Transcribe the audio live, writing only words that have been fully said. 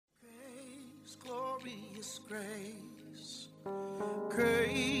glorious grace,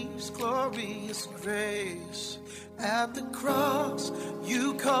 grace, glorious grace. At the cross,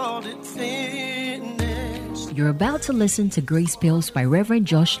 you called it finished. You're about to listen to Grace Pills by Reverend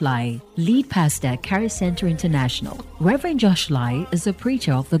Josh Lai, lead pastor at Charis Center International. Reverend Josh Lai is a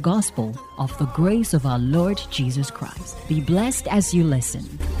preacher of the gospel of the grace of our Lord Jesus Christ. Be blessed as you listen.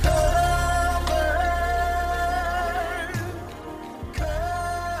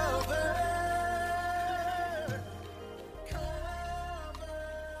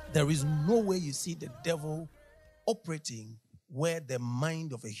 There is no way you see the devil operating where the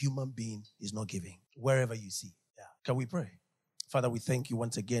mind of a human being is not giving. Wherever you see. Yeah. Can we pray? Father, we thank you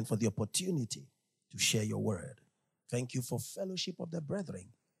once again for the opportunity to share your word. Thank you for fellowship of the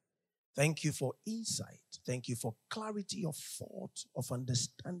brethren. Thank you for insight. Thank you for clarity of thought, of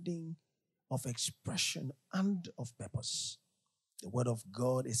understanding, of expression, and of purpose. The word of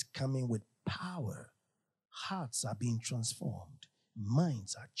God is coming with power. Hearts are being transformed.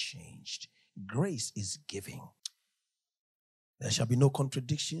 Minds are changed. Grace is giving. There shall be no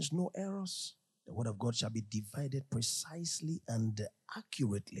contradictions, no errors. The word of God shall be divided precisely and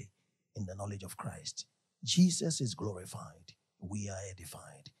accurately in the knowledge of Christ. Jesus is glorified. We are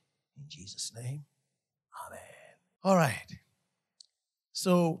edified. In Jesus' name, amen. All right.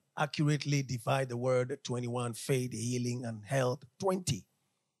 So, accurately divide the word. 21, faith, healing, and health. 20.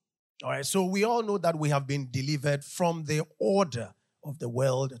 All right. So, we all know that we have been delivered from the order of the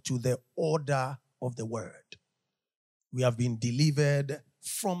world to the order of the word. We have been delivered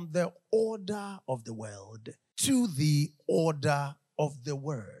from the order of the world to the order of the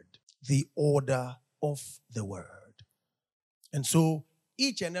word. The order of the word. And so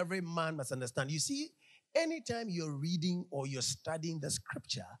each and every man must understand. You see, anytime you're reading or you're studying the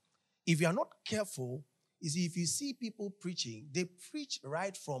scripture, if you're not careful, you see, if you see people preaching, they preach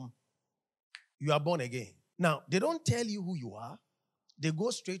right from you are born again. Now, they don't tell you who you are. They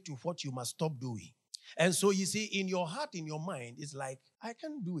go straight to what you must stop doing. And so you see, in your heart, in your mind, it's like, I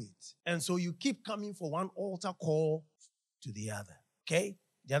can't do it. And so you keep coming for one altar call to the other. Okay?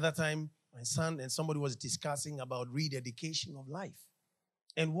 The other time, my son and somebody was discussing about rededication of life.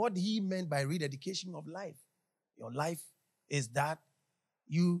 And what he meant by rededication of life, your life is that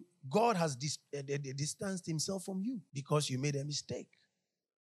God has distanced himself from you because you made a mistake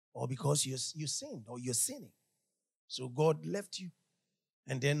or because you sinned or you're sinning. So God left you.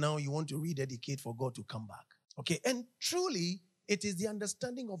 And then now you want to rededicate for God to come back. Okay, and truly, it is the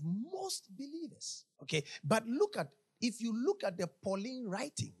understanding of most believers. Okay, but if you look at the Pauline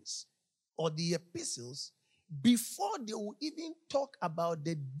writings or the epistles, before they will even talk about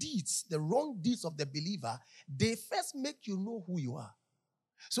the deeds, the wrong deeds of the believer, they first make you know who you are.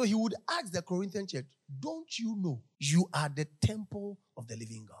 So he would ask the Corinthian church, don't you know you are the temple of the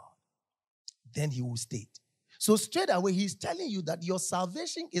living God? Then he will state. So straight away, he's telling you that your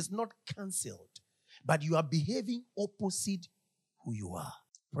salvation is not canceled, but you are behaving opposite who you are.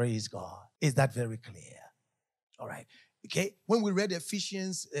 Praise God. Is that very clear? All right. Okay. When we read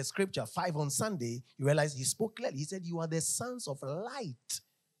Ephesians scripture 5 on Sunday, you realize he spoke clearly. He said, you are the sons of light.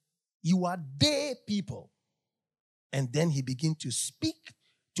 You are day people. And then he began to speak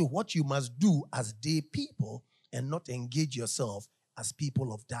to what you must do as day people and not engage yourself as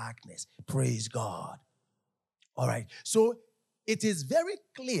people of darkness. Praise God. All right. So it is very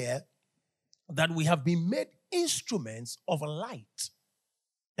clear that we have been made instruments of light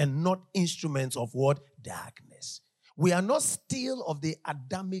and not instruments of what? Darkness. We are not still of the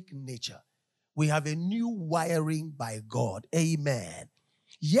Adamic nature. We have a new wiring by God. Amen.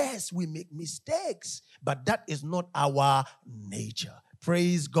 Yes, we make mistakes, but that is not our nature.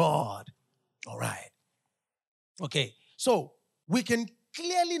 Praise God. All right. Okay. So we can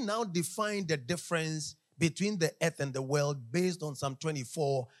clearly now define the difference between the earth and the world based on Psalm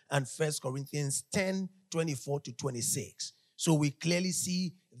 24 and 1 Corinthians 10, 24 to 26. So we clearly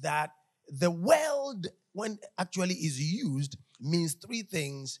see that the world, when actually is used, means three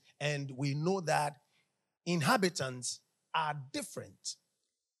things. And we know that inhabitants are different.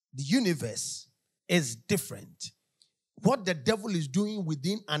 The universe is different. What the devil is doing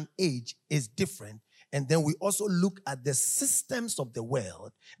within an age is different. And then we also look at the systems of the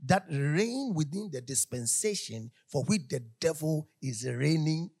world that reign within the dispensation for which the devil is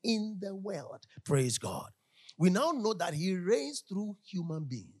reigning in the world. Praise God. We now know that he reigns through human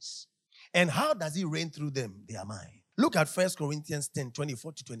beings. And how does he reign through them? Their mind. Look at 1 Corinthians 10,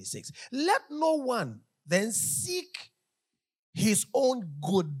 24 to 26. Let no one then seek his own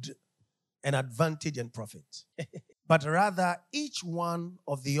good and advantage and profit, but rather each one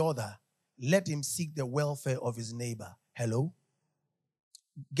of the other, let him seek the welfare of his neighbor. Hello?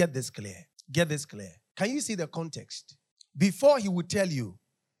 Get this clear. Get this clear. Can you see the context? Before he would tell you,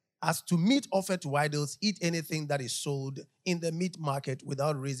 as to meat offered to idols, eat anything that is sold in the meat market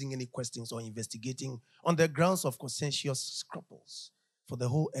without raising any questions or investigating on the grounds of conscientious scruples. For the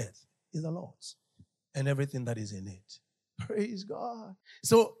whole earth is the Lord's, and everything that is in it. Praise God.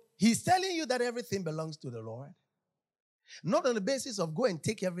 So he's telling you that everything belongs to the Lord. Not on the basis of go and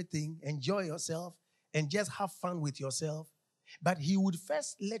take everything, enjoy yourself, and just have fun with yourself. But he would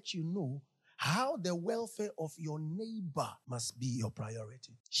first let you know how the welfare of your neighbor must be your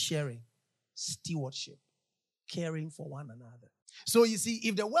priority. Sharing, stewardship, caring for one another. So you see,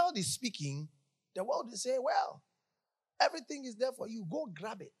 if the world is speaking, the world will say, well, everything is there for you. Go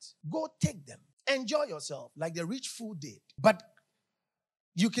grab it. Go take them. Enjoy yourself like the rich fool did. But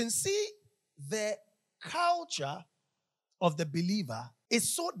you can see the culture of the believer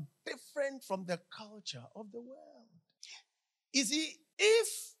is so different from the culture of the world. You see, if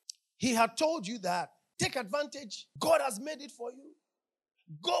he had told you that, take advantage, God has made it for you,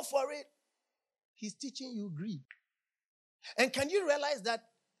 go for it, he's teaching you greed. And can you realize that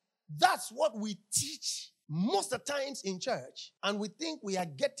that's what we teach most of the times in church, and we think we are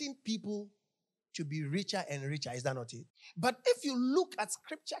getting people to be richer and richer. Is that not it? But if you look at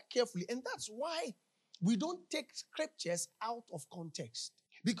scripture carefully, and that's why we don't take scriptures out of context.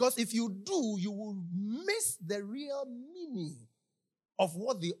 Because if you do, you will miss the real meaning of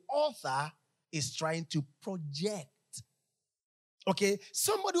what the author is trying to project. Okay?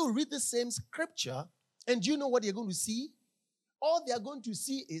 Somebody will read the same scripture, and do you know what they're going to see? All they are going to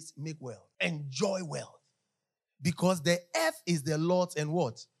see is make wealth, enjoy wealth. Because the earth is the Lord's and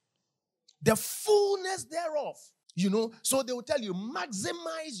what? The fullness thereof. You know, so they will tell you,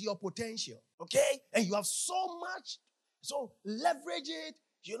 maximize your potential, okay? And you have so much, so leverage it,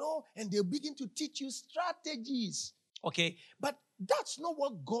 you know, and they'll begin to teach you strategies, okay? But that's not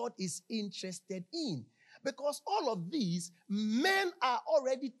what God is interested in, because all of these, men are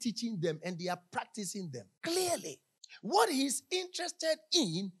already teaching them and they are practicing them clearly. What he's interested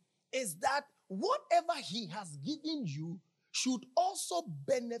in is that whatever he has given you should also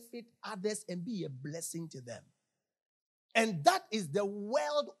benefit others and be a blessing to them. And that is the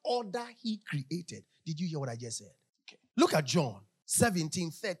world order he created. Did you hear what I just said? Okay. Look at John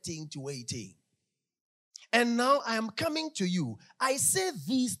 17:13-18. And now I am coming to you. I say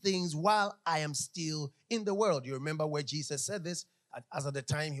these things while I am still in the world. You remember where Jesus said this? As at the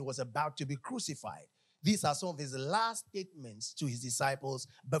time he was about to be crucified. These are some of his last statements to his disciples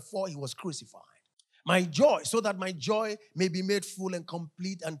before he was crucified. My joy, so that my joy may be made full and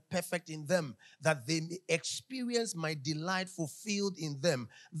complete and perfect in them, that they may experience my delight fulfilled in them,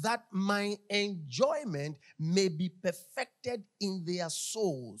 that my enjoyment may be perfected in their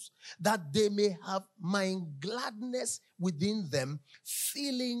souls, that they may have my gladness within them,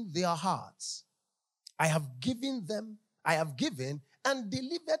 filling their hearts. I have given and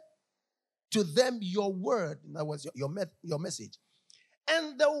delivered to them your word. That was your message.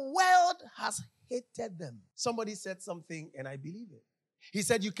 And the world has hated them. Somebody said something, and I believe it. He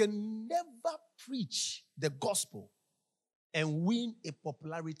said, you can never preach the gospel and win a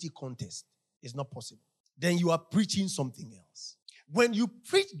popularity contest. It's not possible. Then you are preaching something else. When you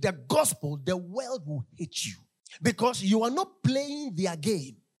preach the gospel, the world will hate you because you are not playing their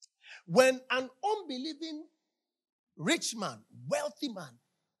game. When an unbelieving rich man, wealthy man,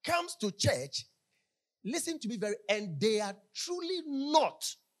 comes to church, listen to me and they are truly not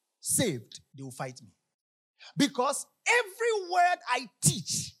saved, they will fight me. Because every word I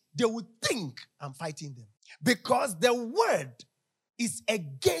teach, they will think I'm fighting them. Because the word is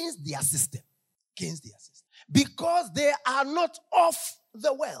against their system. Against their system. Because they are not of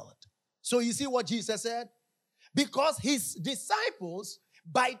the world. So you see what Jesus said? Because his disciples,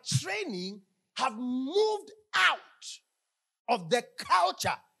 by training, have moved out of the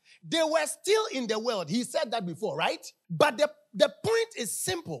culture. They were still in the world. He said that before, right? But the point is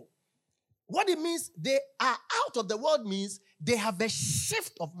simple. What it means, they are out of the world means they have a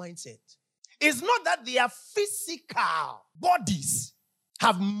shift of mindset. It's not that their physical bodies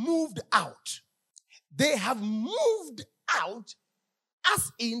have moved out. They have moved out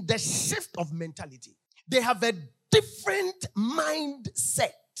as in the shift of mentality. They have a different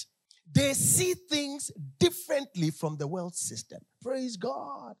mindset. They see things differently from the world system. Praise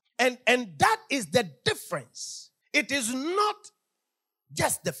God. And that is the difference. It is not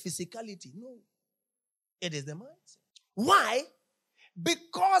just the physicality. No. It is the mindset. Why?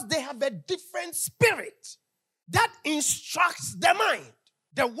 Because they have a different spirit that instructs the mind.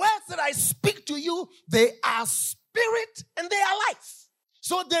 The words that I speak to you, they are spirit and they are life.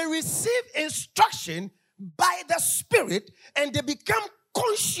 So they receive instruction by the spirit and they become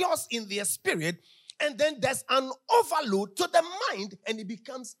conscious in their spirit, and then there's an overload to the mind, and it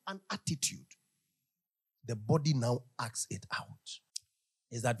becomes an attitude. The body now acts it out.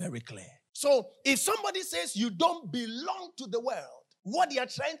 Is that very clear? So if somebody says you don't belong to the world, what they are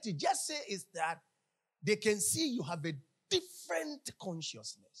trying to just say is that they can see you have a different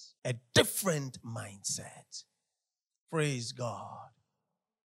consciousness, a different mindset. Praise God.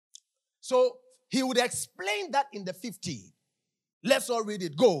 So he would explain that in the 15. Let's all read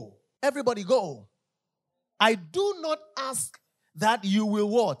it. Go. Everybody go. I do not ask that you will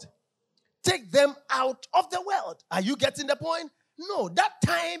what? Take them out of the world. Are you getting the point? No, that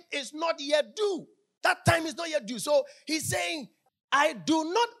time is not yet due. That time is not yet due. So he's saying, I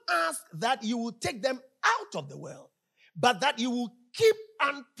do not ask that you will take them out of the world, but that you will keep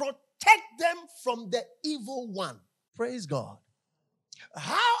and protect them from the evil one. Praise God.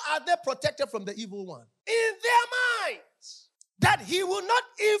 How are they protected from the evil one? In their minds. That he will not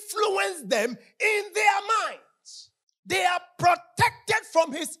influence them in their minds. They are protected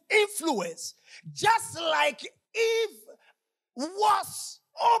from his influence. Just like Eve was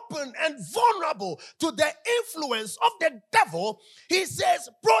open and vulnerable to the influence of the devil, he says,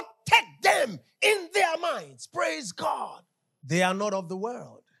 protect them in their minds. Praise God. They are not of the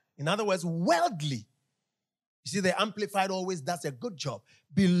world. In other words, worldly. You see, the Amplified always does a good job.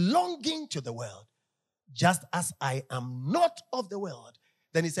 Belonging to the world. Just as I am not of the world.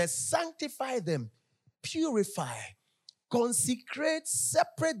 Then he says, sanctify them, purify, consecrate,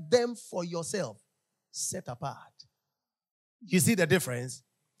 separate them for yourself. Set apart. You see the difference?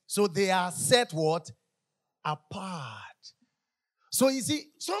 So they are set what? Apart. So you see,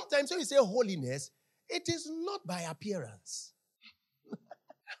 sometimes when you say holiness, it is not by appearance.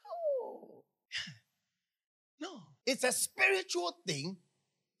 No. It's a spiritual thing,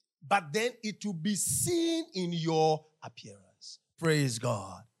 but then it will be seen in your appearance. Praise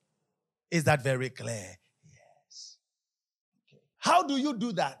God. Is that very clear? Yes. Okay. How do you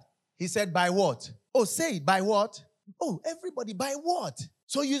do that? He said, by what? Oh, say it, by what? Oh, everybody, by what?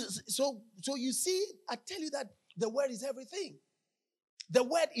 So you see, I tell you that the word is everything. The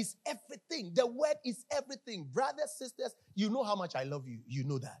word is everything. The word is everything. Brothers, sisters, you know how much I love you. You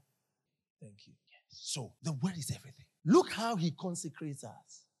know that. Thank you. Yes. So the word is everything. Look how he consecrates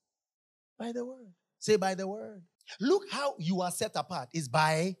us. By the word. Say by the word. Look how you are set apart. Is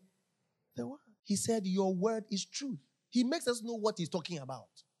by the word. He said your word is truth. He makes us know what he's talking about.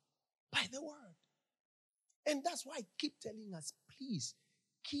 By the word. And that's why I keep telling us, please,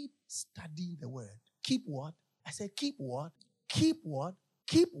 keep studying the word. Keep what? I said keep what? Keep what?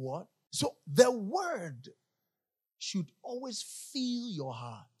 Keep what? So the word should always fill your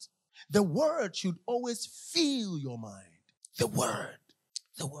heart. The word should always fill your mind. The word.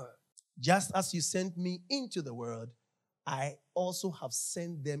 The word. Just as you sent me into the world, I also have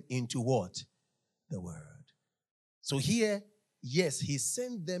sent them into what? The word. So here, yes, he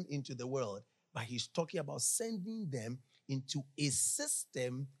sent them into the world, but he's talking about sending them into a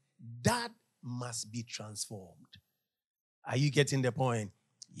system that must be transformed. Are you getting the point?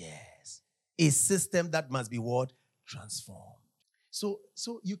 Yes. A system that must be what? Transformed. So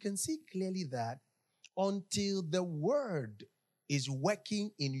you can see clearly that until the word is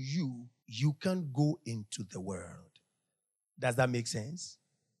working in you, you can't go into the world. Does that make sense?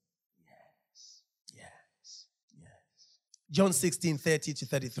 Yes. Yes. Yes. John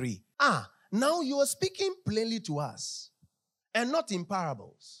 16:30-33. Now you are speaking plainly to us and not in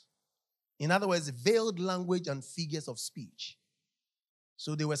parables. In other words, veiled language and figures of speech.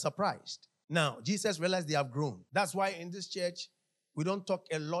 So they were surprised. Now, Jesus realized they have grown. That's why in this church, we don't talk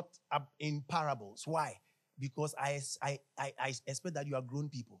a lot in parables. Why? Because I expect that you are grown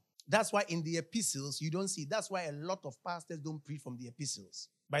people. That's why in the epistles, you don't see. That's why a lot of pastors don't preach from the epistles.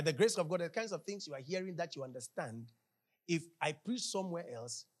 By the grace of God, the kinds of things you are hearing that you understand, if I preach somewhere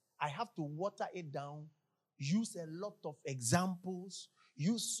else, I have to water it down, use a lot of examples,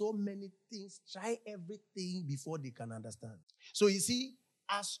 use so many things, try everything before they can understand. So you see,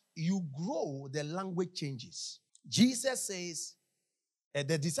 as you grow, the language changes. Jesus says,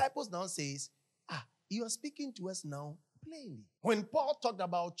 the disciples now says, you are speaking to us now plainly. When Paul talked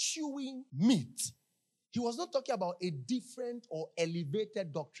about chewing meat, he was not talking about a different or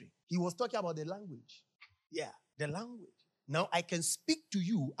elevated doctrine. He was talking about the language. Yeah, the language. Now I can speak to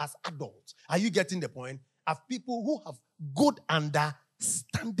you as adults. Are you getting the point? Of people who have good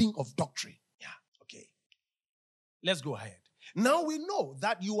understanding of doctrine. Yeah, okay. Let's go ahead. Now we know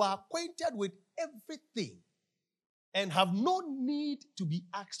that you are acquainted with everything and have no need to be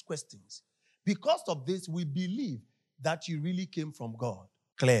asked questions. Because of this, we believe that you really came from God.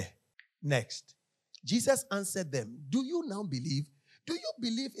 Clear. Next. Jesus answered them, do you now believe? Do you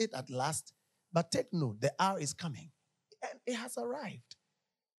believe it at last? But take note, the hour is coming. And it has arrived.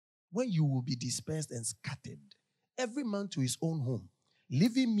 When you will be dispersed and scattered, every man to his own home,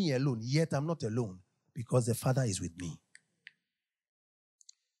 leaving me alone, yet I'm not alone, because the Father is with me.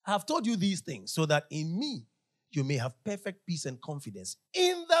 I have told you these things so that in me you may have perfect peace and confidence.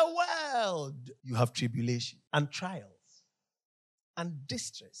 In the world you have tribulation and trials and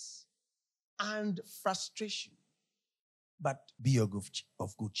distress and frustration. But be of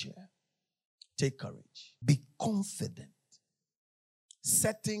good cheer. Take courage. Be confident.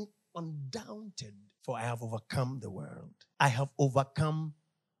 Setting undaunted, for I have overcome the world. I have overcome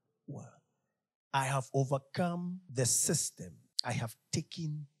the world. I have overcome the system. I have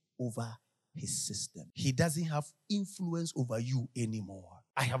taken over his system. He doesn't have influence over you anymore.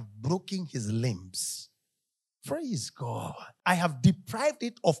 I have broken his limbs. Praise God. I have deprived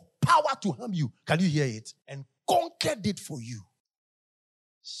it of power to harm you. Can you hear it? And conquered it for you.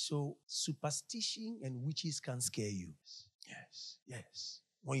 So superstition and witches can scare you. Yes, yes.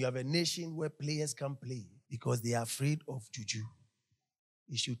 When you have a nation where players can play because they are afraid of juju,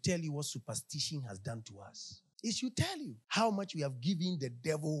 it should tell you what superstition has done to us. It should tell you how much we have given the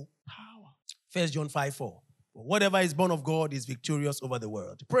devil power. 1 John 5:4. Whatever is born of God is victorious over the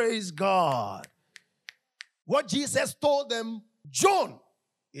world. Praise God. What Jesus told them, John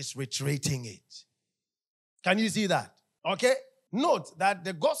is reiterating it. Can you see that? Okay? Note that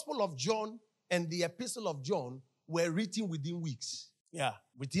the Gospel of John and the Epistle of John were written within weeks. Yeah,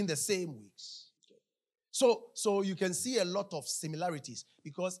 within the same weeks. Okay. So you can see a lot of similarities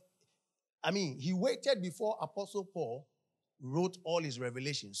because, he waited before Apostle Paul wrote all his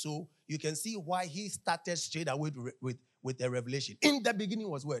revelations. So you can see why he started straight away with the revelation. In the beginning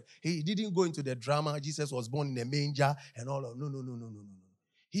was Word. He didn't go into the drama. Jesus was born in a manger and all of no.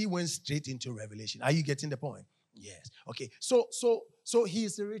 He went straight into revelation. Are you getting the point? Yes. Okay. So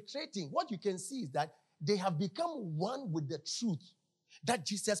he's reiterating. What you can see is that they have become one with the truth that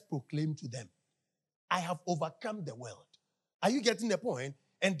Jesus proclaimed to them. I have overcome the world. Are you getting the point?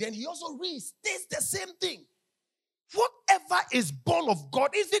 And then he also restates the same thing. Whatever is born of God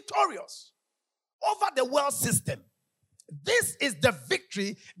is victorious over the world system. This is the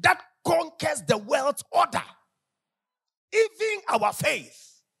victory that conquers the world's order. Even our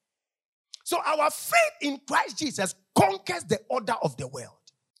faith. So our faith in Christ Jesus conquers the order of the world.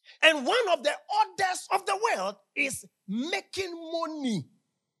 And one of the orders of the world is making money.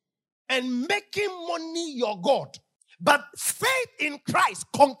 And making money your God. But faith in Christ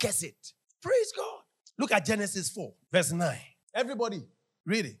conquers it. Praise God. Look at Genesis 4, verse 9. Everybody,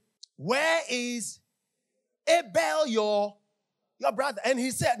 read it. Where is Abel, your brother? And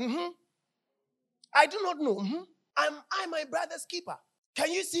he said, I do not know. Am I my brother's keeper?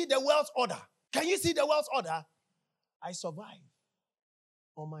 Can you see the world's order? Can you see the world's order? I survived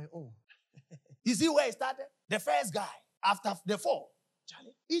on my own. You see where it started? The first guy, after the fall,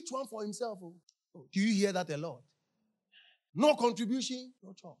 Charlie, each one for himself. Oh, do you hear that a lot? No contribution,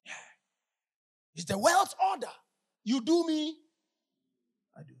 no job. Yeah. It's the world's order. You do me,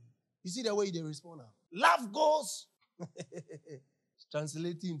 I do. You see the way they respond now? Love goes. It's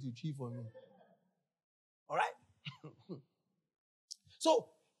translating into tree for me. All right? So,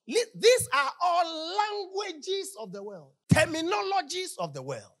 these are all languages of the world, terminologies of the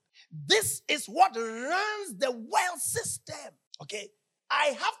world. This is what runs the world system. Okay?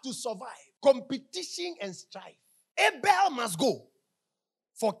 I have to survive competition and strife. Abel must go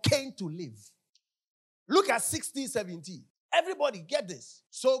for Cain to live. Look at 16:17. Everybody get this.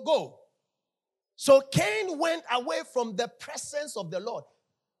 So go. So Cain went away from the presence of the Lord.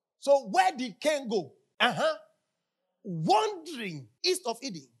 So where did Cain go? Wandering east of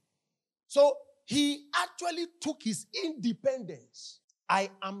Eden. So he actually took his independence. I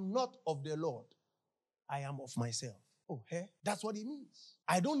am not of the Lord. I am of myself. Oh, hey? That's what it means.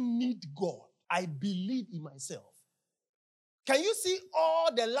 I don't need God. I believe in myself. Can you see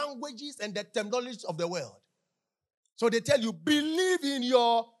all the languages and the terminologies of the world? So they tell you, believe in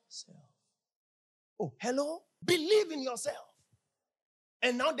yourself. Oh, hello? Believe in yourself.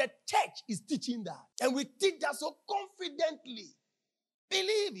 And now the church is teaching that. And we teach that so confidently.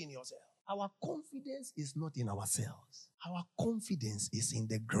 Believe in yourself. Our confidence is not in ourselves. Our confidence is in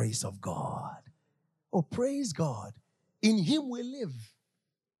the grace of God. Oh, praise God. In Him we live.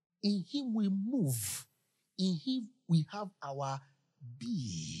 In Him we move. In Him we have our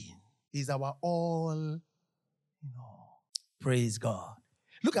being. He's our all in all. Praise God.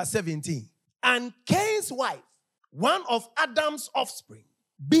 Look at 17. And Cain's wife, one of Adam's offspring,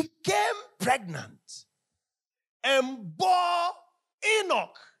 became pregnant and bore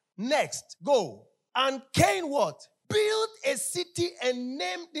Enoch. Next, go. And Cain what? built a city and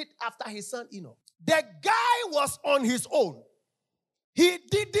named it after his son Enoch. The guy was on his own. He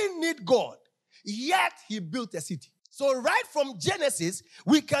didn't need God, yet he built a city. So right from Genesis,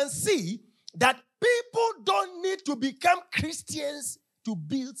 we can see that people don't need to become Christians to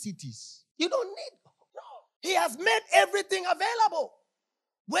build cities. You don't need. No. He has made everything available.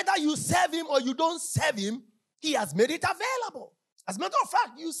 Whether you serve him or you don't serve him, he has made it available. As a matter of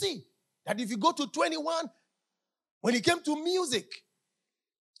fact, you see that if you go to 21, when he came to music,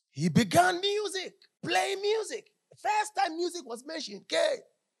 he began music, playing music. The first time music was mentioned, Cain.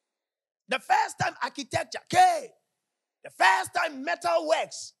 The first time architecture, Cain. The first time metal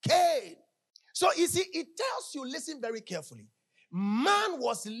works, Cain. So you see, it tells you, listen very carefully. Man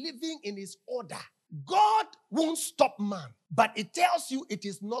was living in his order. God won't stop man, but it tells you it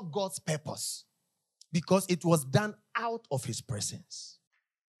is not God's purpose because it was done out of his presence.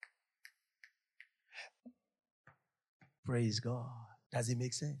 Praise God. Does it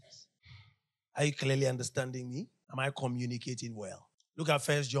make sense? Are you clearly understanding me? Am I communicating well? Look at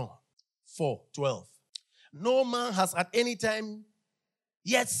 1 John 4:12. No man has at any time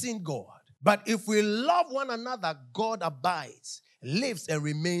yet seen God. But if we love one another, God abides, lives, and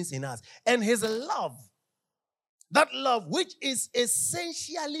remains in us. And his love, that love which is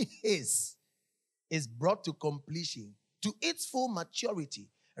essentially his, is brought to completion, to its full maturity,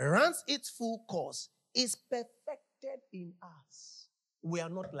 runs its full course, is perfected in us. We are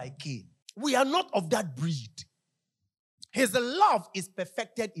not like Cain. We are not of that breed. His love is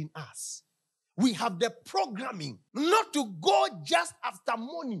perfected in us. We have the programming not to go just after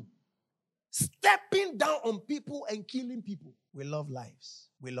money, stepping down on people and killing people. We love lives.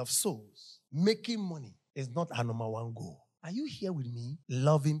 We love souls. Making money is not our number one goal. Are you here with me?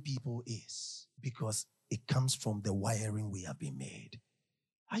 Loving people is because it comes from the wiring we have been made.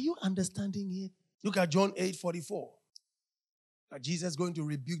 Are you understanding it? Look at John 8:44. Jesus is going to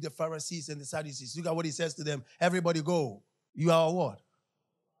rebuke the Pharisees and the Sadducees. Look at what he says to them. Everybody go. You are what?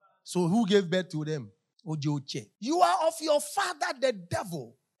 So who gave birth to them? Ojoche. You are of your father, the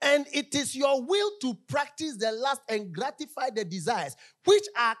devil. And it is your will to practice the lust and gratify the desires, which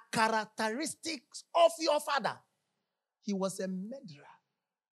are characteristics of your father. He was a murderer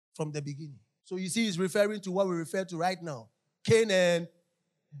from the beginning. So you see, he's referring to what we refer to right now. Canaan.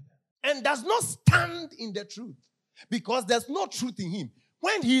 And does not stand in the truth because there's no truth in him.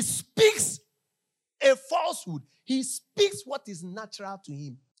 When he speaks a falsehood, he speaks what is natural to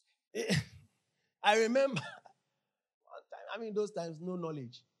him. I remember one time, those times, no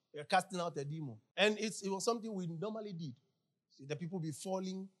knowledge. You're casting out a demon. And it was something we normally did. See, the people be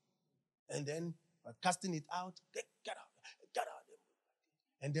falling, and then casting it out. Get out.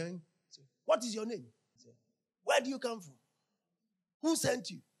 And then, say, what is your name? Say, where do you come from? Who sent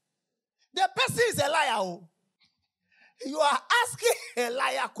you? The person is a liar. Oh. You are asking a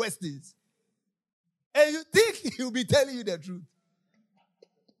liar questions. And you think he'll be telling you the truth.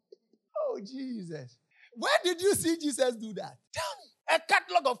 Oh, Jesus. Where did you see Jesus do that? Tell me. A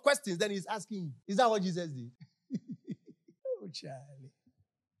catalog of questions, then he's asking you. Is that what Jesus did? Oh, Charlie.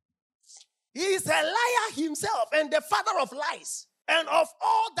 He is a liar himself and the father of lies and of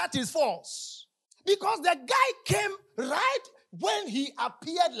all that is false. Because the guy came right when he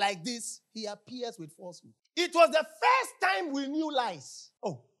appeared like this, he appears with falsehood. It was the first time we knew lies.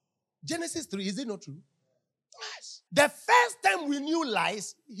 Oh, Genesis 3, is it not true? Yes. The first time we knew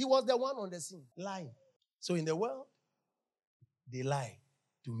lies, he was the one on the scene, lying. So in the world, they lie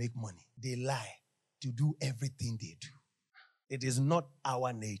to make money. They lie to do everything they do. It is not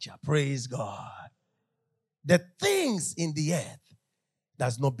our nature. Praise God. The things in the earth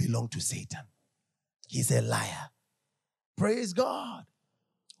does not belong to Satan. He's a liar. Praise God.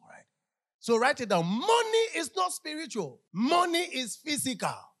 All right. So write it down. Money is not spiritual. Money is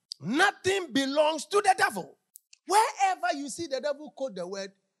physical. Nothing belongs to the devil. Wherever you see the devil quote the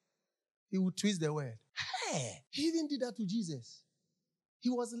word, he will twist the word. Hey, he even did that to Jesus. He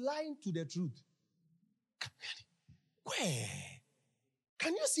was lying to the truth. Where?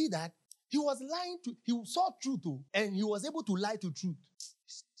 Can you see that? He was lying to, he saw truth too, and he was able to lie to truth.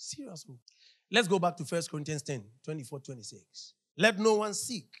 Seriously. Let's go back to 1 Corinthians 10, 24-26. Let no one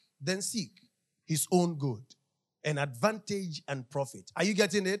seek his own good, and advantage and profit. Are you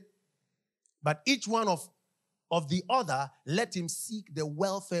getting it? But each one of the other, let him seek the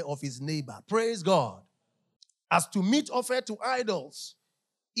welfare of his neighbor. Praise God. As to meat offered to idols,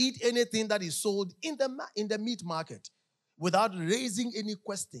 eat anything that is sold in the meat market without raising any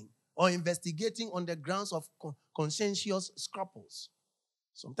question or investigating on the grounds of conscientious scruples.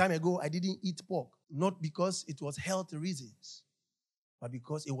 Some time ago, I didn't eat pork, not because it was health reasons, but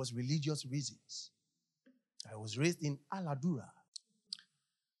because it was religious reasons. I was raised in Aladura.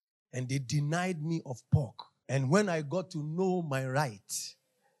 And they denied me of pork. And when I got to know my right,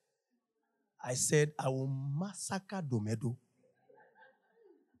 I said, I will massacre Domedo.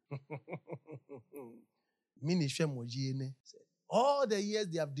 All the years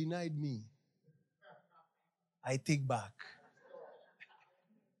they have denied me, I take back.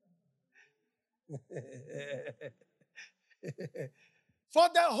 For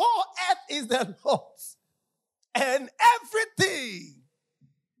the whole earth is the Lord's, and everything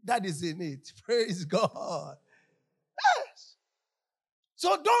that is in it. Praise God. Yes. So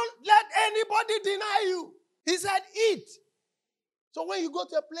don't let anybody deny you. He said, eat. So when you go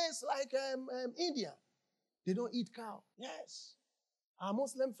to a place like India, they don't eat cow. Yes. Our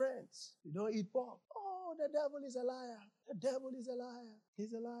Muslim friends, they don't eat pork. Oh, the devil is a liar. The devil is a liar.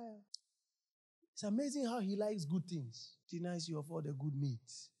 He's a liar. It's amazing how he likes good things. Denies you of all the good meat.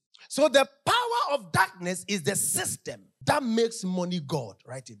 So the power of darkness is the system that makes money God.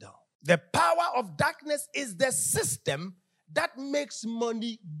 Write it down. The power of darkness is the system that makes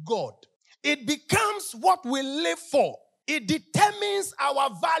money God. It becomes what we live for. It determines our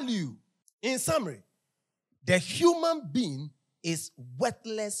value. In summary, the human being is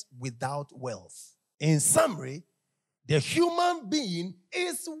worthless without wealth. In summary, the human being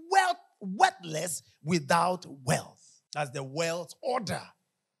is worthless without wealth. That's the wealth order.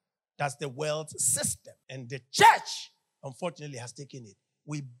 That's the wealth system. And the church, unfortunately, has taken it.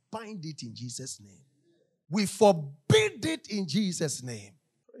 We bind it in Jesus' name. We forbid it in Jesus' name.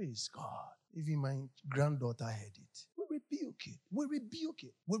 Praise God. Even my granddaughter heard it. We rebuke it. We rebuke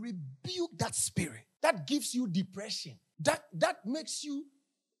it. We rebuke that spirit that gives you depression. That makes you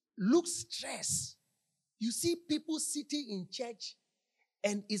look stressed. You see people sitting in church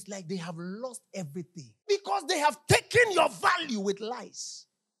and it's like they have lost everything because they have taken your value with lies,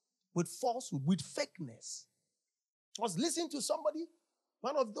 with falsehood, with fakeness. I was listening to somebody,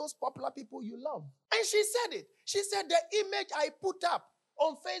 one of those popular people you love, and she said it. She said, the image I put up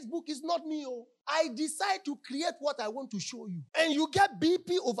on Facebook is not me. I decide to create what I want to show you. And you get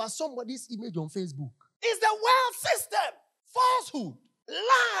BP over somebody's image on Facebook. It's the world system. Falsehood,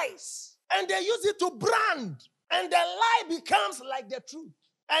 lies. And they use it to brand. And the lie becomes like the truth.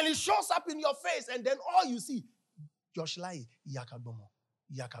 And it shows up in your face. And then all you see, Josh Lai, Yakabomo,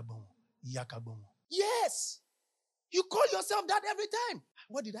 Yakabomo, Yakabomo. Yes. You call yourself that every time.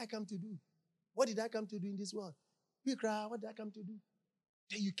 What did I come to do? What did I come to do in this world? Bikra, what did I come to do?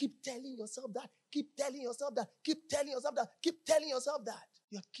 Then you keep telling yourself that. Keep telling yourself that. Keep telling yourself that. Keep telling yourself that.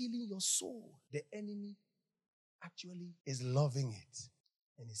 You're killing your soul. The enemy actually is loving it.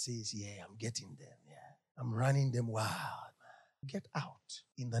 And he says, yeah, I'm getting them. Yeah, I'm running them wild, man. Get out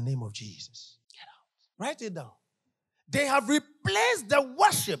in the name of Jesus. Get out. Write it down. They have replaced the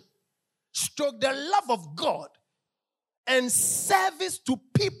worship, stroke the love of God, and service to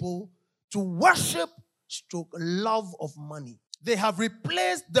people to worship, stroke love of money. They have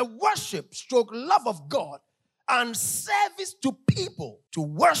replaced the worship, stroke love of God, and service to people to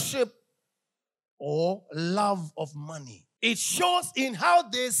worship or love of money. It shows in how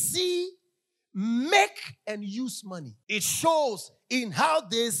they see, make, and use money. It shows in how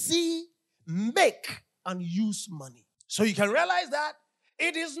they see, make, and use money. So you can realize that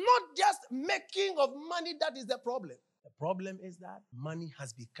it is not just making of money that is the problem. The problem is that money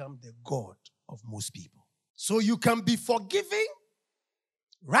has become the god of most people. So you can be forgiving,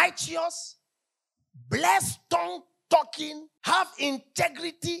 righteous, blessed tongue talking, have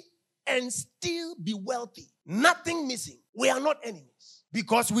integrity, and still be wealthy. Nothing missing. We are not enemies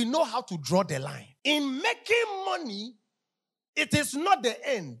because we know how to draw the line. In making money, it is not the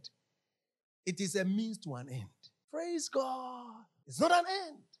end. It is a means to an end. Praise God. It's not an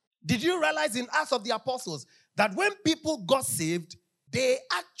end. Did you realize in Acts of the Apostles that when people got saved, they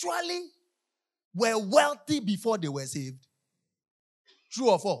actually were wealthy before they were saved? True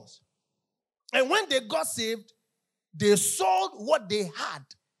or false? And when they got saved, they sold what they had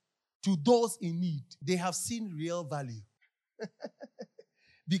to those in need. They have seen real value.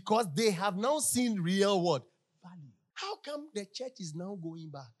 Because they have now seen real what? Value. How come the church is now going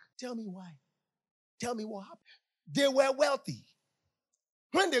back? Tell me why. Tell me what happened. They were wealthy.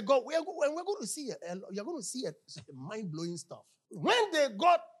 When they got, we're going to see you're going to see mind-blowing stuff. When they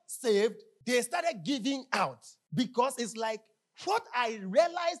got saved, they started giving out because it's like what I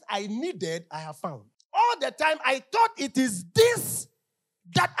realized I needed, I have found. All the time, I thought it is this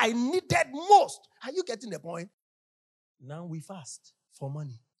that I needed most. Are you getting the point? Now we fast for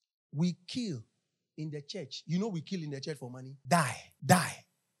money. We kill in the church. You know we kill in the church for money? Die.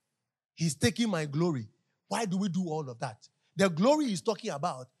 He's taking my glory. Why do we do all of that? The glory he's talking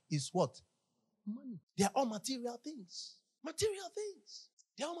about is what? money. They are all material things. Material things.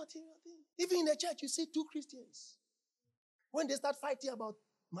 They are all material things. Even in the church, you see two Christians. When they start fighting about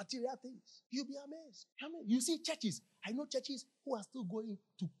material things, you'll be amazed. You see churches. I know churches who are still going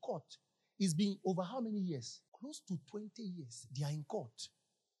to court. It's been over how many years? Close to 20 years. They are in court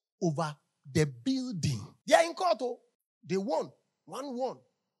over the building. They are in court. Oh. They won. One won.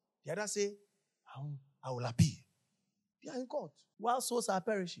 The other say, I will appeal. They are in court. While souls are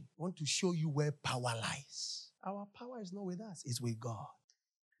perishing, I want to show you where power lies. Our power is not with us. It's with God.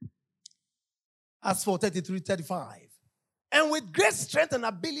 As for 33:35. And with great strength and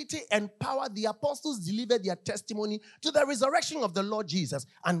ability and power, the apostles delivered their testimony to the resurrection of the Lord Jesus.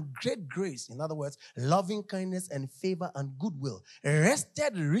 And great grace, in other words, loving kindness and favor and goodwill,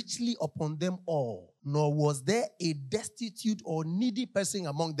 rested richly upon them all. Nor was there a destitute or needy person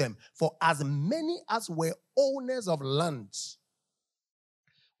among them. For as many as were owners of lands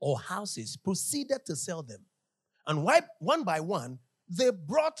or houses proceeded to sell them. And one by one, they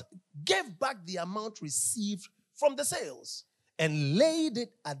gave back the amount received from the sales and laid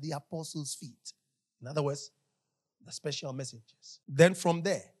it at the apostles' feet. In other words, the special messengers. Then from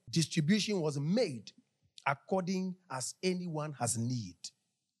there, distribution was made according as anyone has need.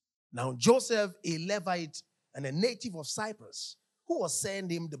 Now Joseph, a Levite and a native of Cyprus, who was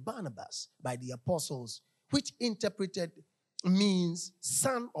surnamed Barnabas by the apostles, which interpreted means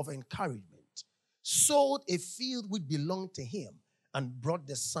son of encouragement, sold a field which belonged to him and brought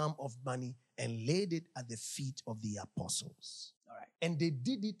the sum of money and laid it at the feet of the apostles. All right. And they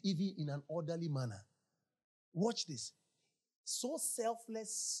did it even in an orderly manner. Watch this. So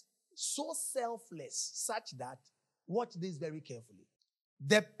selfless, such that, watch this very carefully.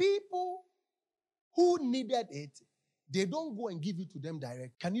 The people who needed it, they don't go and give it to them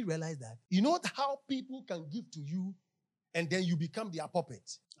direct. Can you realize that? You know how people can give to you and then you become their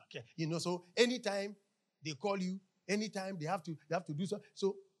puppet. Okay. So anytime they call you, anytime they have to do so.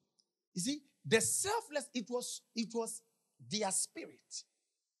 So, you see, the selfless, it was their spirit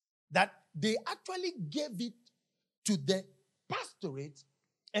that they actually gave it to the pastorate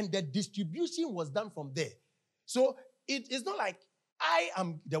and the distribution was done from there. So it is not like I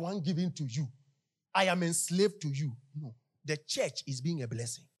am the one giving to you. I am enslaved to you. No. The church is being a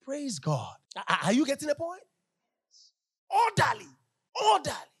blessing. Praise God. Are you getting the point? Orderly.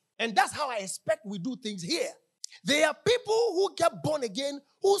 And that's how I expect we do things here. There are people who get born again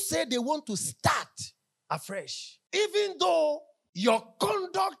who say they want to start afresh. Even though your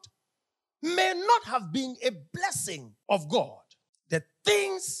conduct may not have been a blessing of God, the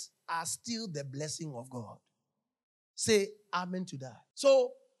things are still the blessing of God. Say amen to that.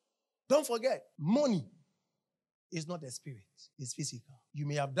 So, don't forget, money is not a spirit. It's physical. You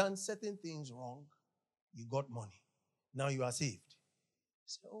may have done certain things wrong. You got money. Now you are saved.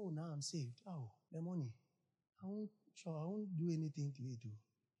 Say, oh, now I'm saved. Oh, the money. I won't do anything to it.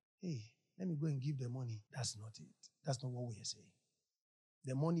 Hey, let me go and give the money. That's not it. That's not what we are saying.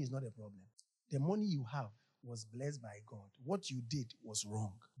 The money is not a problem. The money you have was blessed by God. What you did was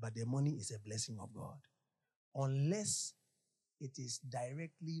wrong, but the money is a blessing of God. Unless it is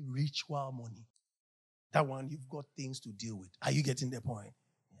directly ritual money. That one, you've got things to deal with. Are you getting the point?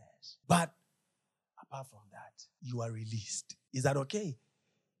 Yes. But apart from that, you are released. Is that okay?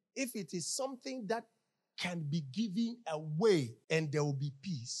 If it is something that can be given away and there will be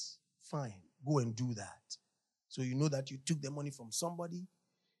peace, fine, go and do that. So you know that you took the money from somebody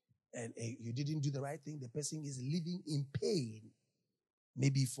and you didn't do the right thing. The person is living in pain,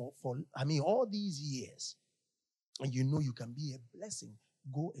 maybe for all these years. And you know you can be a blessing.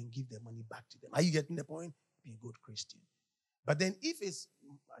 Go and give the money back to them. Are you getting the point? Be a good Christian. But then if it's,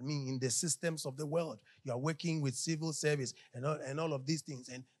 in the systems of the world, you are working with civil service and all of these things,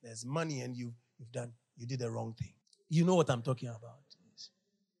 and there's money and you did the wrong thing. You know what I'm talking about.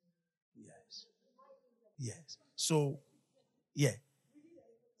 Yes. So, yeah.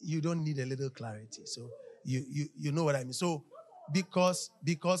 You don't need a little clarity. So, you know what I mean. So, because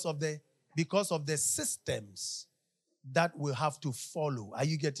of the systems that we'll have to follow. Are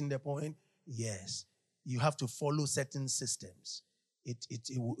you getting the point? Yes. You have to follow certain systems. It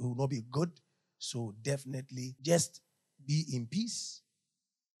will not be good. So definitely just be in peace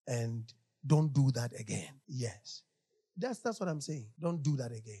and don't do that again. Yes. That's what I'm saying. Don't do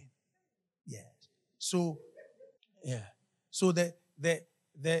that again. Yes. So, yeah. So the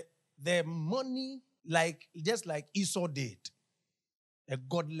money, just like Esau did, a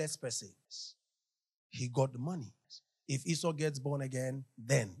godless person, he got the money. If Esau gets born again,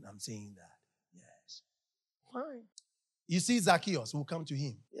 then I'm saying that. Yes. Fine. You see Zacchaeus who come to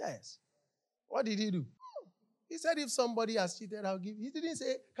him. Yes. What did he do? He said, if somebody has cheated, I'll give. He didn't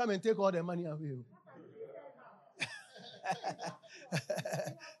say, come and take all the money away.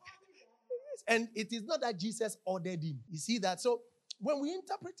 And it is not that Jesus ordered him. You see that? So when we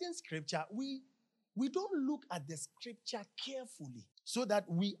interpret in scripture, we don't look at the scripture carefully so that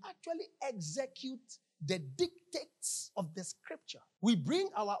we actually execute the dictates of the scripture. We bring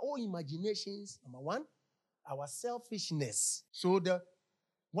our own imaginations, number one, our selfishness. So the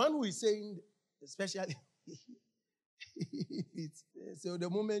one who is saying, especially, so the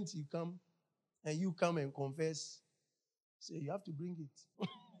moment you come and confess, so you have to bring it.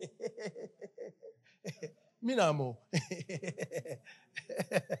 Minamo.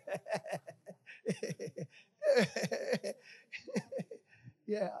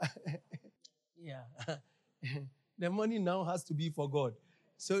 Yeah. The money now has to be for God.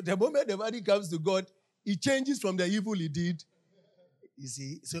 So the moment the money comes to God, it changes from the evil he did. You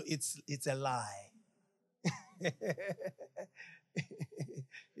see, so it's a lie.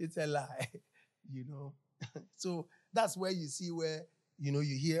 It's a lie, So that's where you see where, you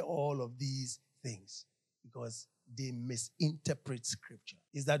hear all of these things because they misinterpret scripture.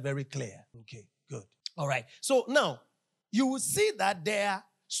 Is that very clear? Okay, good. All right. So now, you will see that there are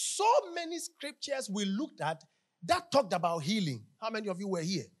so many scriptures we looked at that talked about healing. How many of you were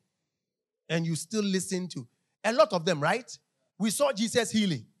here? And you still listen to a lot of them, right? We saw Jesus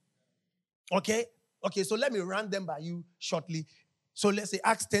healing. Okay, so let me run them by you shortly. So let's say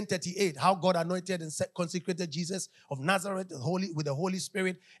Acts 10:38, how God anointed and consecrated Jesus of Nazareth with the Holy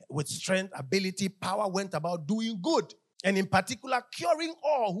Spirit, with strength, ability, power, went about doing good. And in particular, curing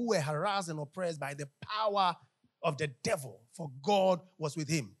all who were harassed and oppressed by the power of the devil, for God was with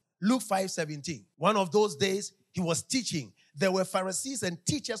him. Luke 5:17, one of those days he was teaching. There were Pharisees and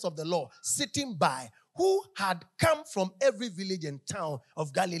teachers of the law sitting by who had come from every village and town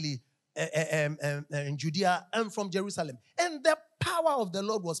of Galilee, in Judea and from Jerusalem. And the power of the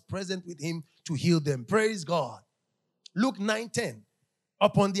Lord was present with him to heal them. Praise God. Luke 9:10.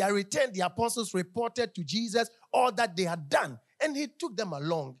 Upon their return, the apostles reported to Jesus all that they had done. And he took them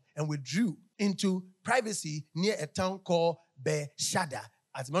along and withdrew into privacy near a town called Bethsaida.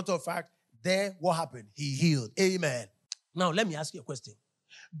 As a matter of fact, there, what happened? He healed. Amen. Now, let me ask you a question.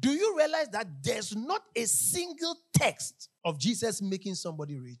 Do you realize that there's not a single text of Jesus making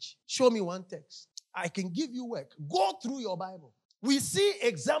somebody rich? Show me one text. I can give you work. Go through your Bible. We see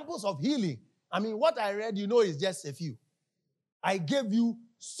examples of healing. I mean, what I read, is just a few. I gave you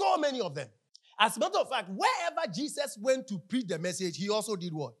so many of them. As a matter of fact, wherever Jesus went to preach the message, he also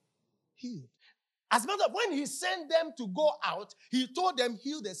did what? Healed. As a matter of fact, when he sent them to go out, he told them,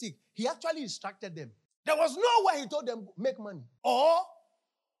 heal the sick. He actually instructed them. There was nowhere he told them, make money. Or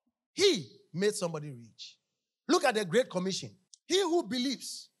he made somebody rich. Look at the Great Commission. He who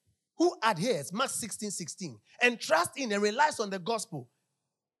believes, who adheres, Mark 16:16, and trusts in and relies on the gospel,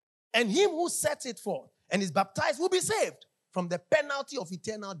 and him who sets it forth and is baptized will be saved from the penalty of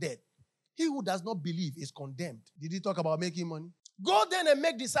eternal death. He who does not believe is condemned. Did he talk about making money? Go then and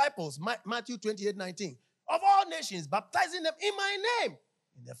make disciples, Matthew 28:19, of all nations, baptizing them in my name,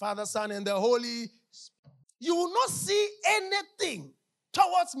 in the Father, Son, and the Holy Spirit. You will not see anything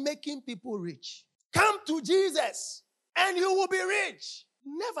towards making people rich. Come to Jesus and you will be rich.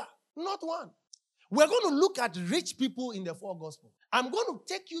 Never. Not one. We're going to look at rich people in the four Gospels. I'm going to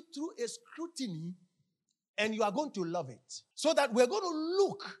take you through a scrutiny and you are going to love it. So that we're going to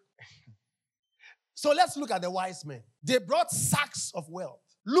look. So let's look at the wise men. They brought sacks of wealth.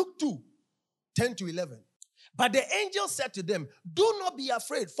 Luke 2:10-11. But the angel said to them, do not be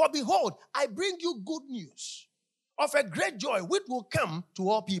afraid, for behold, I bring you good news of a great joy which will come to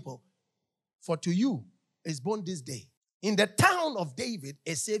all people. For to you is born this day in the town of David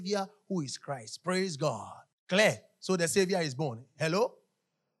a Savior who is Christ. Praise God. Clear. So the Savior is born. Hello?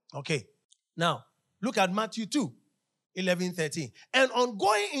 Okay. Now, look at Matthew 2:11-13. And on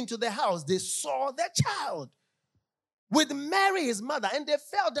going into the house, they saw the child with Mary, his mother, and they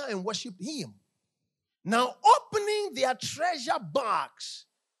fell down and worshipped him. Now, opening their treasure bags,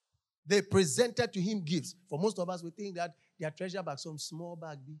 they presented to him gifts. For most of us, we think that their treasure bag, some small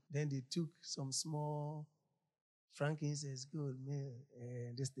bag, then they took some small frankincense, gold,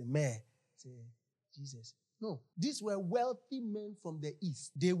 just the myrrh. Say, Jesus. No, these were wealthy men from the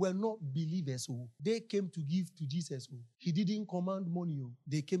east. They were not believers. They came to give to Jesus. He didn't command money.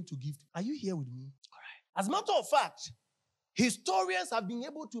 They came to give. Are you here with me? All right. As a matter of fact, historians have been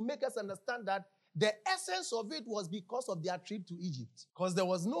able to make us understand that the essence of it was because of their trip to Egypt. Because there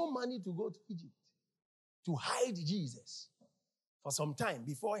was no money to go to Egypt to hide Jesus for some time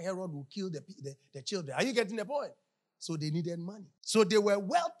before Herod would kill the children. Are you getting the point? So they needed money. So they were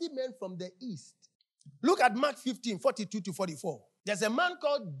wealthy men from the east. Look at Mark 15, 42 to 44. There's a man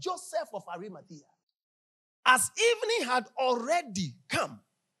called Joseph of Arimathea. As evening had already come,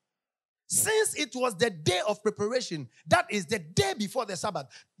 since it was the day of preparation, that is the day before the Sabbath,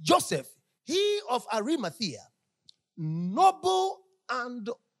 Joseph, he of Arimathea, noble and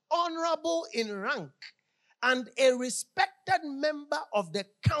honorable in rank, and a respected member of the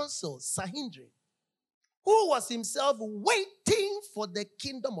council, Sanhedrin, who was himself waiting for the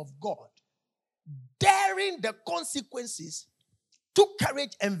kingdom of God, daring the consequences, took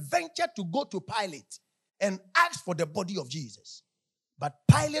courage and ventured to go to Pilate and ask for the body of Jesus. But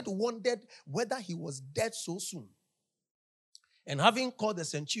Pilate wondered whether he was dead so soon. And having called the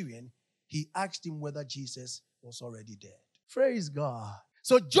centurion, he asked him whether Jesus was already dead. Praise God.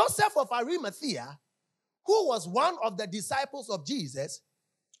 So Joseph of Arimathea, who was one of the disciples of Jesus,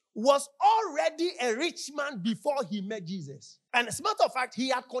 was already a rich man before he met Jesus. And as a matter of fact, he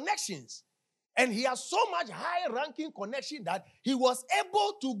had connections. And he has so much high-ranking connection that he was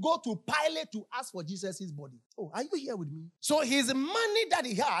able to go to Pilate to ask for Jesus' body. Oh, are you here with me? So his money that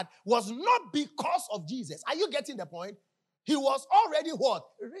he had was not because of Jesus. Are you getting the point? He was already what?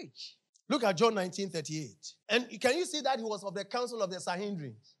 Rich. Look at John 19:38. And can you see that he was of the council of the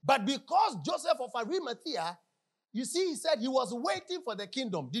Sanhedrin? But because Joseph of Arimathea, you see, he said he was waiting for the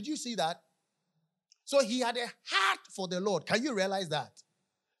kingdom. Did you see that? So he had a heart for the Lord. Can you realize that?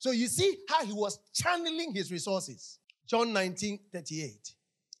 So you see how he was channeling his resources. John 19:38.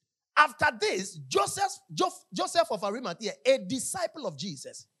 After this, Joseph of Arimathea, a disciple of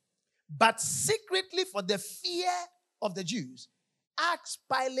Jesus, but secretly for the fear of the Jews, asked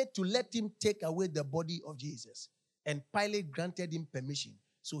Pilate to let him take away the body of Jesus. And Pilate granted him permission.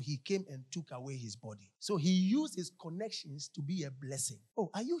 So he came and took away his body. So he used his connections to be a blessing. Oh,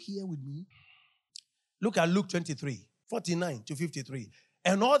 are you here with me? Look at Luke 23, 49 to 53.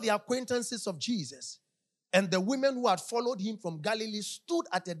 And all the acquaintances of Jesus and the women who had followed him from Galilee stood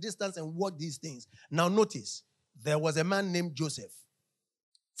at a distance and watched these things. Now notice, there was a man named Joseph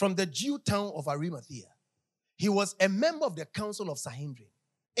from the Jew town of Arimathea. He was a member of the council of Sanhedrin,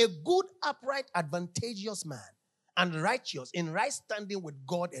 a good, upright, advantageous man, and righteous in right standing with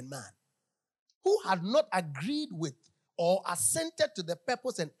God and man, who had not agreed with or assented to the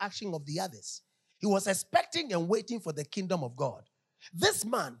purpose and action of the others. He was expecting and waiting for the kingdom of God. This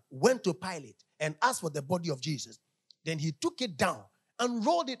man went to Pilate and asked for the body of Jesus. Then he took it down and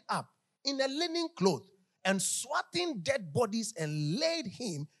rolled it up in a linen cloth and swatting dead bodies and laid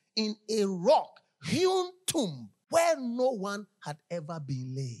him in a rock-hewn tomb where no one had ever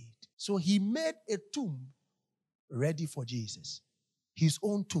been laid. So he made a tomb ready for Jesus, his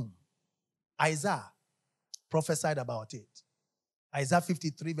own tomb. Isaiah prophesied about it. Isaiah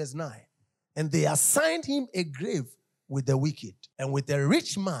 53 verse 9. And they assigned him a grave with the wicked and with a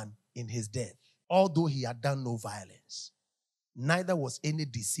rich man in his death, although he had done no violence. Neither was any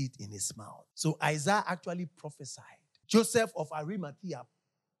deceit in his mouth. So Isaiah actually prophesied. Joseph of Arimathea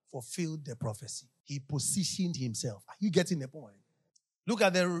fulfilled the prophecy. He positioned himself. Are you getting the point? Look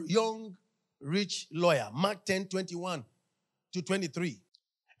at the young rich lawyer, Mark 10:21 to 23.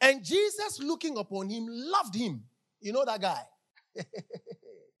 And Jesus, looking upon him, loved him. You know that guy?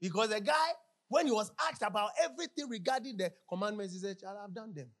 Because the guy, when he was asked about everything regarding the commandments, he said, I've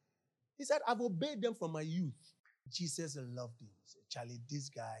done them. He said, I've obeyed them from my youth. Jesus loved him. He said, Charlie, this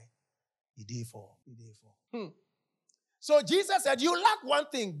guy, he did for. So Jesus said, you lack one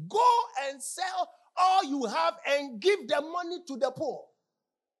thing. Go and sell all you have and give the money to the poor.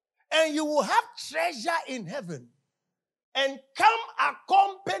 And you will have treasure in heaven. And come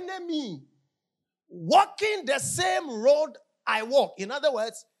accompany me, walking the same road I walk. In other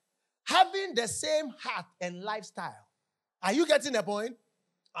words, having the same heart and lifestyle. Are you getting the point?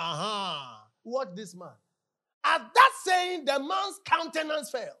 Watch this man. At that saying, the man's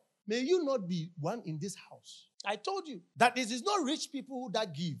countenance fell. May you not be one in this house. I told you that it is not rich people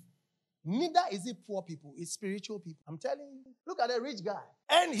that give. Neither is it poor people. It's spiritual people. I'm telling you. Look at the rich guy.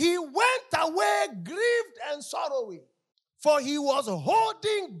 And he went away grieved and sorrowing, for he was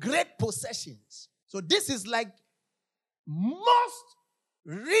holding great possessions. So this is like most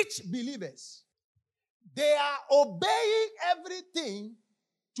rich believers. They are obeying everything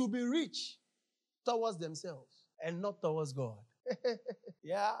to be rich towards themselves and not towards God.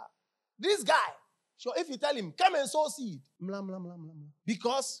 Yeah. This guy, so if you tell him, come and sow seed, blah, blah, blah, blah, blah.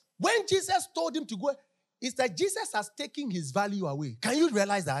 Because when Jesus told him to go, it's that Jesus has taken his value away. Can you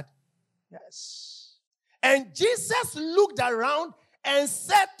realize that? Yes. And Jesus looked around and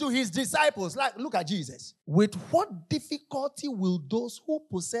said to his disciples, like, look at Jesus. With what difficulty will those who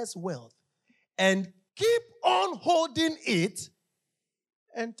possess wealth and keep on holding it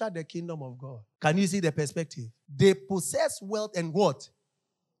enter the kingdom of God? Can you see the perspective? They possess wealth and what?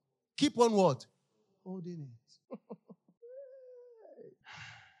 Keep on what? Holding it.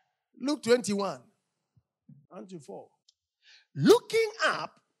 Luke 21, 1-4. Looking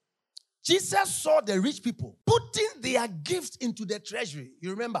up, Jesus saw the rich people putting their gifts into the treasury. You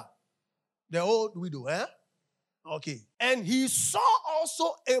remember? The old widow, eh? Okay. And he saw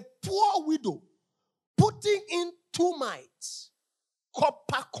also a poor widow putting in 2 mites,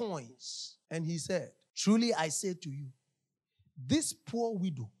 copper coins. And he said, truly I say to you, this poor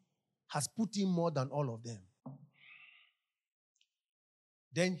widow has put in more than all of them.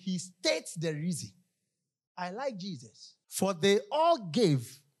 Then he states the reason. I like Jesus. For they all gave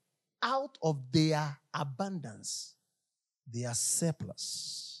out of their abundance, their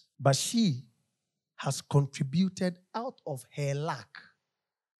surplus. But she has contributed out of her lack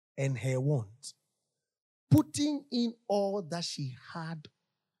and her want, putting in all that she had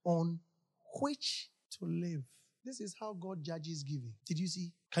on which to live. This is how God judges giving. Did you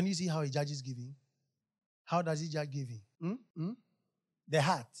see? Can you see how he judges giving? How does he judge giving? The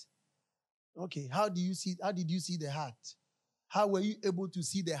heart. Okay, how did you see the heart? How were you able to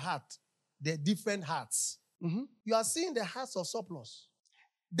see the heart? The different hearts. You are seeing the hearts of surplus.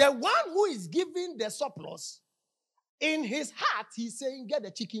 The one who is giving the surplus, in his heart, he's saying, get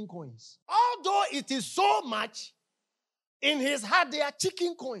the chicken coins. Although it is so much, in his heart, they are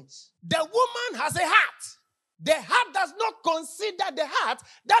chicken coins. The woman has a heart. The heart does not consider the heart.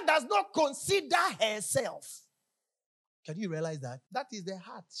 That does not consider herself. Can you realize that? That is the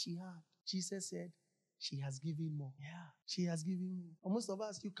heart she had. Jesus said, she has given more. Yeah, she has given more. And most of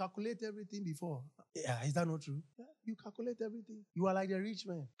us, you calculate everything before. Yeah, is that not true? Yeah, you calculate everything. You are like the rich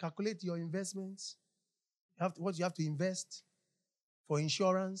man. Calculate your investments. What you have to invest for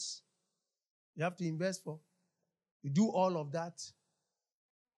insurance. You have to invest for. You do all of that.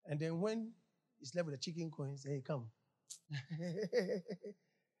 And then when it's left with the chicken coins, hey, come.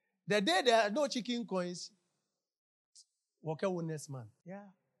 The day there are no chicken coins, walk away next month. Yeah.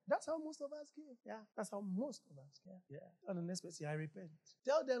 That's how most of us give. Yeah. That's how most of us give. Yeah. And the next person, I repent.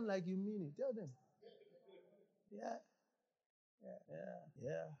 Tell them like you mean it. Tell them. Yeah.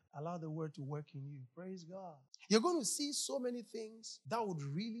 Yeah. Allow the word to work in you. Praise God. You're going to see so many things that would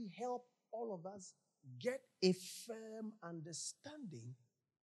really help all of us get a firm understanding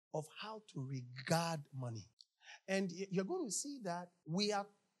of how to regard money. And you're going to see that we are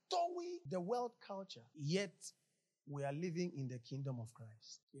towing the world culture, yet we are living in the kingdom of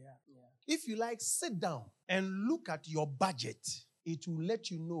Christ. Yeah. If you like, sit down and look at your budget. It will let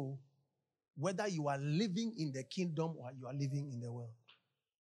you know whether you are living in the kingdom or you are living in the world.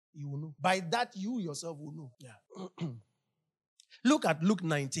 You will know. By that, you yourself will know. Yeah. Look at Luke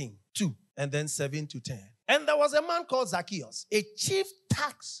 19, 2, and then 7-10. And there was a man called Zacchaeus, a chief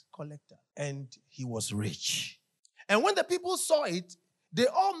tax collector, and he was rich. And when the people saw it, they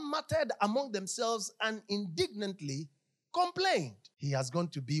all muttered among themselves and indignantly complained. He has gone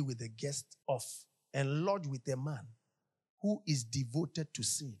to be with the guest of and lodge with a man who is devoted to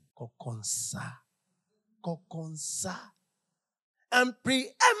sin. Kokonsa. And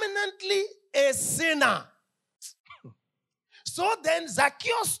preeminently a sinner. So then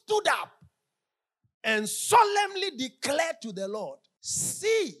Zacchaeus stood up and solemnly declared to the Lord,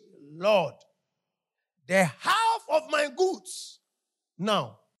 see, Lord, the half of my goods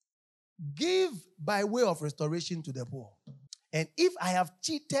now give by way of restoration to the poor. And if I have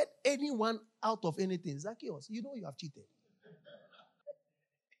cheated anyone out of anything, Zacchaeus, you know you have cheated.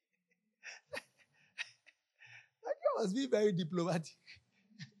 Zacchaeus, be very diplomatic.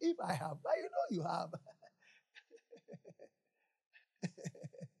 If I have, but you know you have.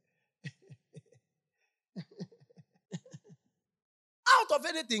 Out of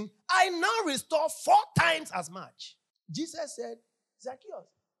anything, I now restore 4 times as much. Jesus said, Zacchaeus,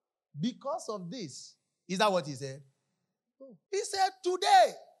 because of this, is that what he said? He said,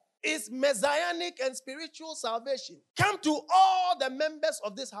 today is messianic and spiritual salvation. Come to all the members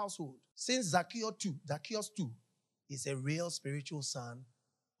of this household. Since Zacchaeus too is a real spiritual son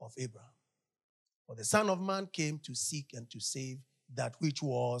of Abraham. For the Son of Man came to seek and to save that which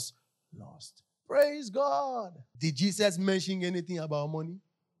was lost. Praise God. Did Jesus mention anything about money?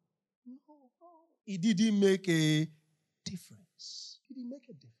 No. He didn't make a difference. He didn't make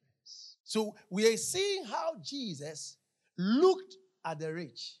a difference. So we are seeing how Jesus looked at the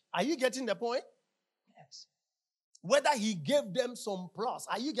rich. Are you getting the point? Yes. Whether he gave them some plus.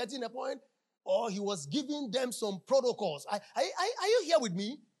 Are you getting the point? Or he was giving them some protocols. Are you here with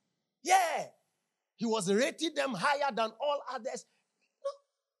me? Yeah. He was rating them higher than all others.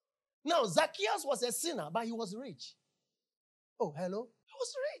 No. Now, Zacchaeus was a sinner, but he was rich. Oh, hello? He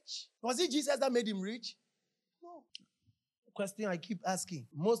was rich. Was it Jesus that made him rich? No. Question I keep asking.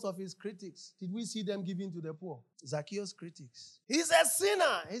 Most of his critics, did we see them giving to the poor? Zacchaeus' critics. He's a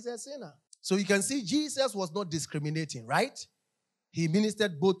sinner. He's a sinner. So you can see Jesus was not discriminating, right? He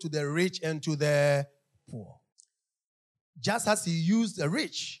ministered both to the rich and to the poor. Just as he used the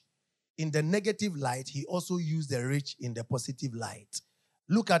rich in the negative light, he also used the rich in the positive light.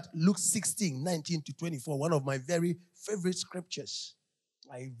 Look at Luke 16, 19 to 24, one of my very favorite scriptures.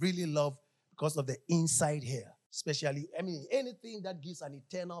 I really love because of the insight here. Especially, anything that gives an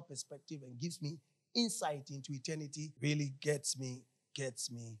eternal perspective and gives me insight into eternity really gets me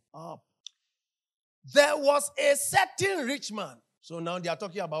up. There was a certain rich man. So now they are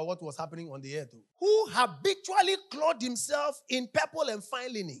talking about what was happening on the earth, who habitually clothed himself in purple and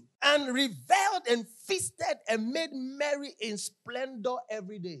fine linen, and reveled and feasted and made merry in splendor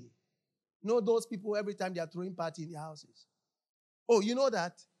every day. You know those people every time they are throwing party in their houses? Oh, you know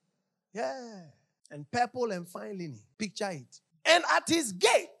that? Yeah. And purple and fine linen. Picture it. And at his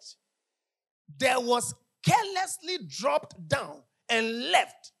gate, there was carelessly dropped down and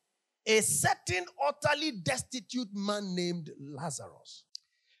left a certain utterly destitute man named Lazarus,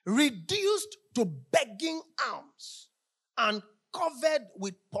 reduced to begging alms and covered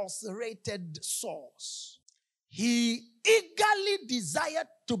with ulcerated sores. He eagerly desired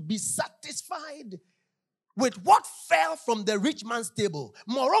to be satisfied with what fell from the rich man's table.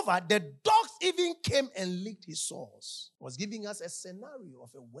 Moreover, the dogs even came and licked his sores. He was giving us a scenario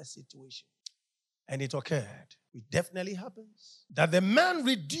of a worse situation. And it occurred. It definitely happens. That the man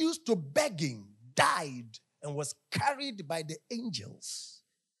reduced to begging died and was carried by the angels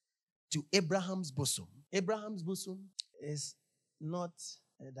to Abraham's bosom. Abraham's bosom is not,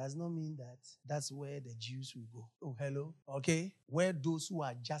 it does not mean that that's where the Jews will go. Oh, hello? Okay? Where those who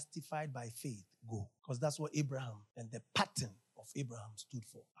are justified by faith go. Because that's what Abraham and the pattern of Abraham stood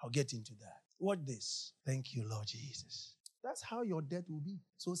for. I'll get into that. Watch this. Thank you, Lord Jesus. That's how your death will be.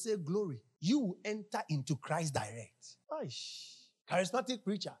 So say glory. You will enter into Christ direct. Aish. Charismatic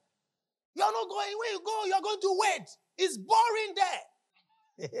preacher. You're not going where you go. You're going to wait. It's boring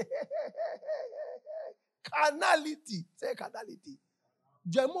there. Carnality. Say carnality.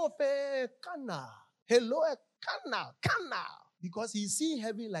 Jemofe kana. Hello, kana. Because he's seeing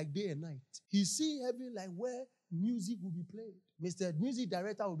heaven like day and night. He's seeing heaven like where music will be played. Mr. Music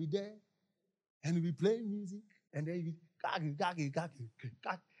Director will be there and will be playing music. And then he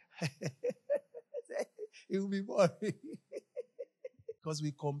it will be boring. Because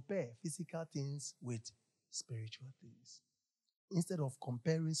we compare physical things with spiritual things. Instead of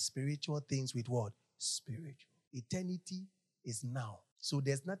comparing spiritual things with what? Spiritual. Eternity is now. So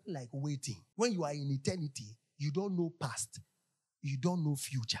there's nothing like waiting. When you are in eternity, you don't know past. You don't know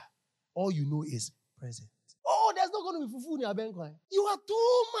future. All you know is present. Oh, there's not going to be fufu in your bank. You are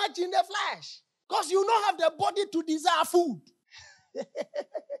too much in the flesh. Because you don't have the body to desire food.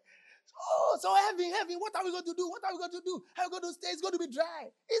 So heavy. What are we going to do? How are we going to stay? It's going to be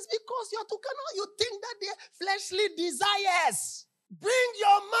dry. It's because you think that they're fleshly desires. Bring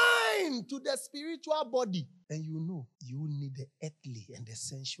your mind to the spiritual body. And you know you need the earthly and the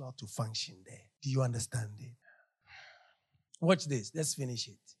sensual to function there. Do you understand it? Watch this. Let's finish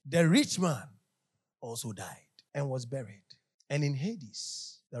it. The rich man also died and was buried. And in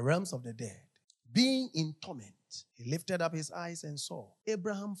Hades, the realms of the dead, being in torment, he lifted up his eyes and saw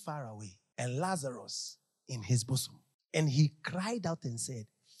Abraham far away and Lazarus in his bosom. And he cried out and said,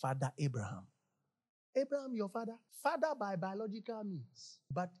 Father Abraham. Abraham, your father? Father by biological means.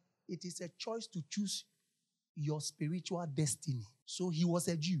 But it is a choice to choose your spiritual destiny. So he was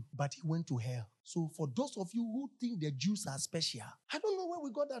a Jew, but he went to hell. So for those of you who think the Jews are special, I don't know where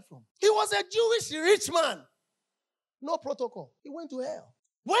we got that from. He was a Jewish rich man. No protocol. He went to hell.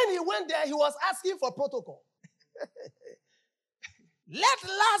 When he went there, he was asking for protocol. Let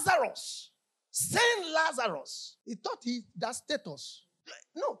Lazarus, send Lazarus. He thought that status.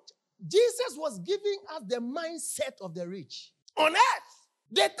 No, Jesus was giving us the mindset of the rich. On earth,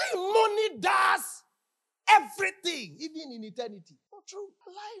 they think money does everything, even in eternity. Not true.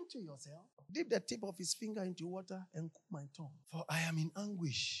 Lying to yourself. Dip the tip of his finger into water and cool my tongue. For I am in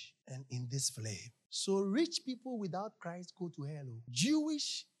anguish and in this flame. So rich people without Christ go to hell.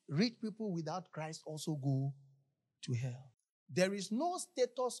 Jewish rich people without Christ also go to hell. There is no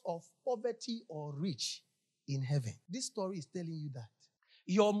status of poverty or rich in heaven. This story is telling you that.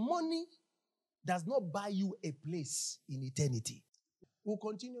 Your money does not buy you a place in eternity. We'll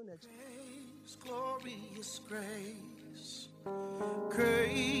continue next week. Glorious grace,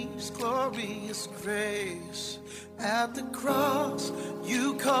 grace, glorious grace. At the cross,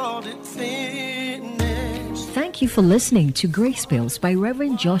 you called it finished. Thank you for listening to Grace Bills by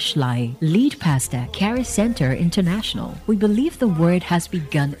Reverend Josh Lai, lead pastor, Charis Center International. We believe the word has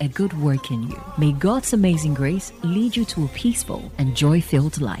begun a good work in you. May God's amazing grace lead you to a peaceful and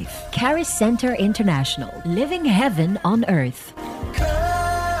joy-filled life. Charis Center International, living heaven on earth.